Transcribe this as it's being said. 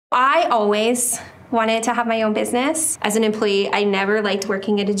I always wanted to have my own business. As an employee, I never liked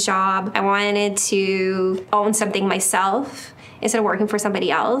working at a job. I wanted to own something myself instead of working for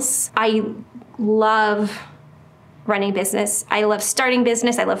somebody else. I love running business. I love starting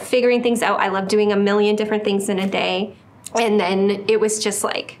business. I love figuring things out. I love doing a million different things in a day. And then it was just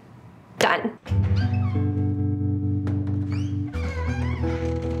like, done.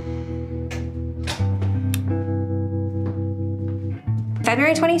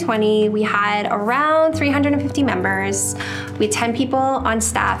 February 2020, we had around 350 members. We had 10 people on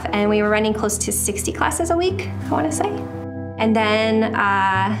staff, and we were running close to 60 classes a week, I want to say. And then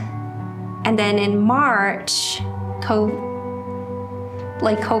in March,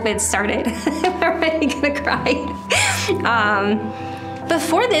 COVID started. I'm already gonna cry.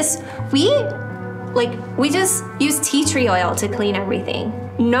 Before this, we just used tea tree oil to clean everything.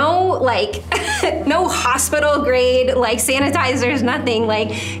 No no hospital grade sanitizers, nothing.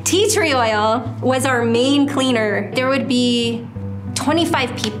 Tea tree oil was our main cleaner. There would be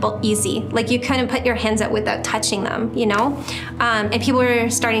 25 people easy. You couldn't put your hands out without touching them, you know? And people were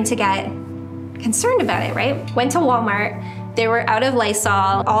starting to get concerned about it, right? Went to Walmart. They were out of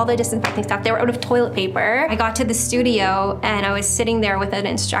Lysol, all the disinfecting stuff. They were out of toilet paper. I got to the studio and I was sitting there with an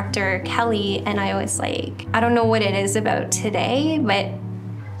instructor, Kelly, and I was like, I don't know what it is about today, but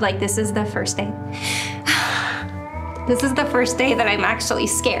this is the first day. This is the first day that I'm actually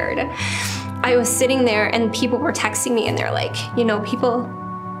scared. I was sitting there and people were texting me and they're like, you know, people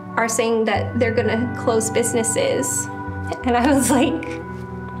are saying that they're gonna close businesses. And I was like,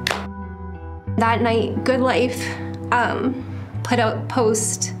 that night, Good Life put out a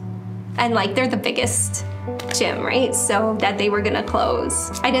post, and they're the biggest gym, right? So that they were gonna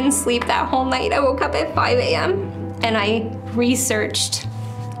close. I didn't sleep that whole night. I woke up at 5 a.m. and I researched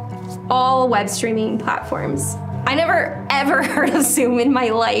all web streaming platforms. I never ever heard of Zoom in my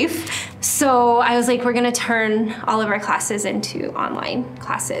life. So I was like, we're gonna turn all of our classes into online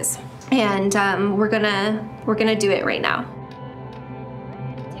classes. And we're gonna do it right now.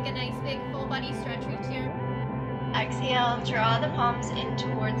 Take a nice big full body stretch reach here. Exhale, draw the palms in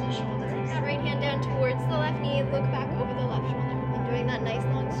towards the shoulders. Bring that right hand down towards the left knee, look back over the left shoulder. And doing that nice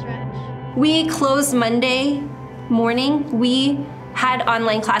long stretch. We closed Monday morning. We had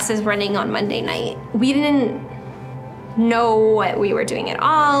online classes running on Monday night. We didn't know what we were doing at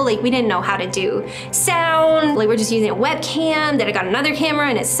all. We didn't know how to do sound. We're just using a webcam. Then I got another camera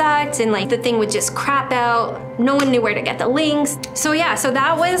and it sucked. And the thing would just crap out. No one knew where to get the links. So yeah, so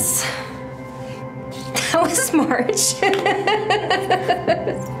that was March.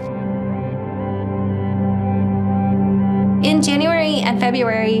 In January and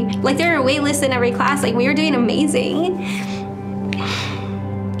February, there were wait lists in every class. We were doing amazing.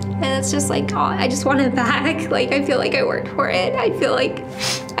 And it's just oh, I just want it back. I feel like I worked for it. I feel like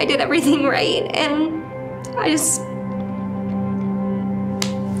I did everything right. And I just,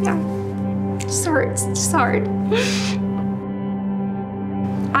 yeah, it just hurts, it's just hard.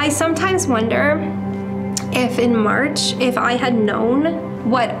 I sometimes wonder if in March, if I had known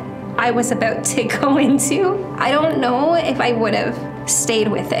what I was about to go into, I don't know if I would have stayed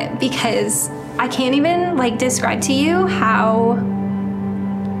with it, because I can't even describe to you how,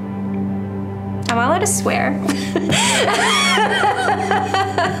 am I allowed to swear?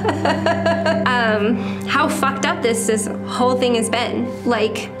 How fucked up this whole thing has been.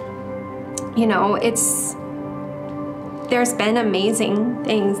 You know, there's been amazing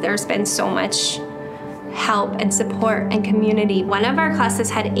things. There's been so much help and support and community. One of our classes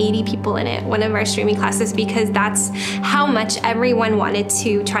had 80 people in it, one of our streaming classes, because that's how much everyone wanted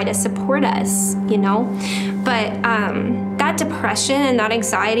to try to support us, you know? But that depression and that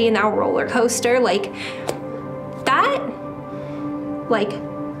anxiety and that roller coaster, that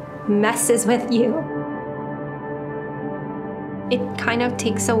messes with you. It kind of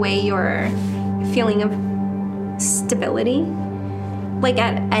takes away your feeling of stability.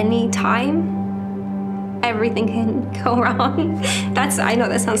 At any time, everything can go wrong. I know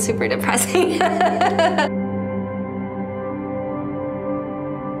that sounds super depressing.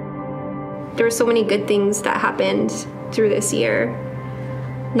 There were so many good things that happened through this year,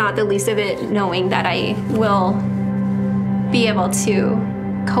 not the least of it knowing that I will be able to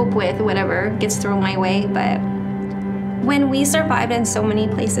cope with whatever gets thrown my way. But when we survived and so many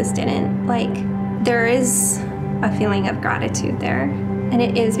places didn't, there is a feeling of gratitude there. And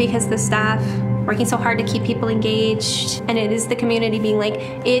it is because the staff working so hard to keep people engaged, and it is the community being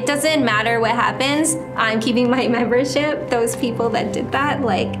it doesn't matter what happens, I'm keeping my membership. Those people that did that,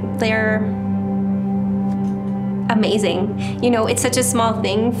 they're amazing. You know, it's such a small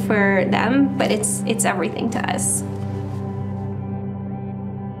thing for them, but it's everything to us.